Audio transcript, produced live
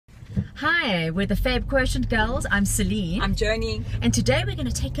Hi, we're the FAB Quotient girls. I'm Celynn. I'm Joni. And today we're going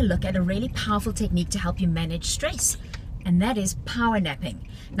to take a look at a really powerful technique to help you manage stress. And that is power napping.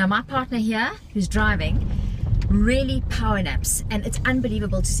 Now my partner here, who's driving, really power naps. And it's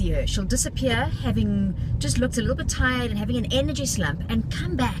unbelievable to see her. She'll disappear having just looked a little bit tired and having an energy slump and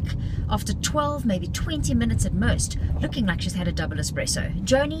come back after 12, maybe 20 minutes at most, looking like she's had a double espresso.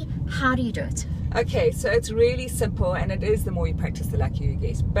 Joni, how do you do it? Okay, so it's really simple, and it is the more you practice, the luckier you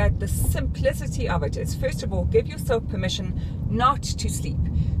get. But the simplicity of it is, first of all, give yourself permission not to sleep.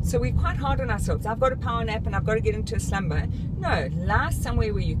 So we're quite hard on ourselves. I've got a power nap and I've got to get into a slumber. No, lie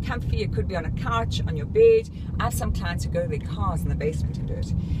somewhere where you're comfy. It could be on a couch, on your bed. I have some clients who go to their cars in the basement and do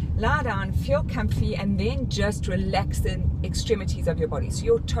it. Lie down, feel comfy, and then just relax the extremities of your body. So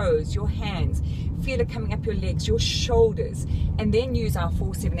your toes, your hands, feel it coming up your legs, your shoulders, and then use our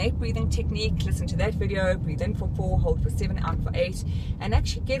 4-7-8 breathing technique. Listen to that video, breathe in for 4, hold for 7, out for 8, and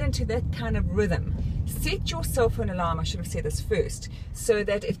actually get into that kind of rhythm. Set your cell phone alarm, I should have said this first, so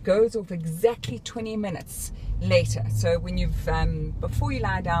that it goes off exactly 20 minutes later. So when you've, before you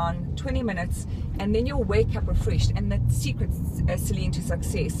lie down, 20 minutes, and then you'll wake up refreshed. And the secret, Celynn, to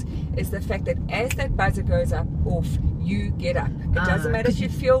success is the fact that as that buzzer goes up off, you get up. It doesn't matter if you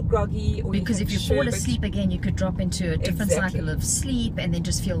feel groggy or because if you fall asleep again, you could drop into a different cycle of sleep and then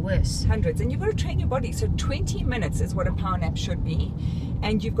just feel worse. Hundreds. And you've got to train your body. So 20 minutes is what a power nap should be.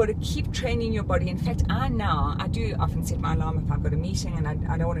 And you've got to keep training your body. In fact, I do often set my alarm if I've got a meeting and I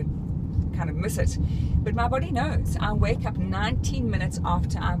don't want to kind of miss it, but my body knows. I wake up 19 minutes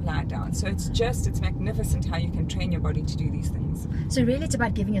after I've lied down. So it's magnificent how you can train your body to do these things. So really it's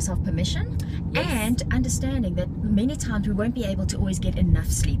about giving yourself permission. Yes. And understanding that many times we won't be able to always get enough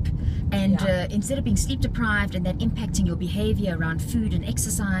sleep, and instead of being sleep deprived and that impacting your behavior around food and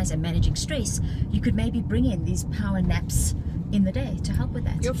exercise and managing stress, you could maybe bring in these power naps in the day to help with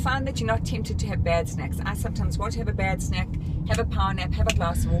that. You'll find that you're not tempted to have bad snacks. I sometimes want to have a bad snack, have a power nap, have a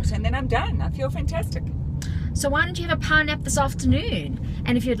glass of water, and then I'm done. I feel fantastic. So why don't you have a power nap this afternoon?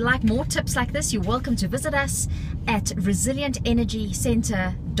 And if you'd like more tips like this, you're welcome to visit us at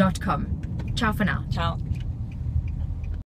resilientenergycenter.com. Ciao for now. Ciao.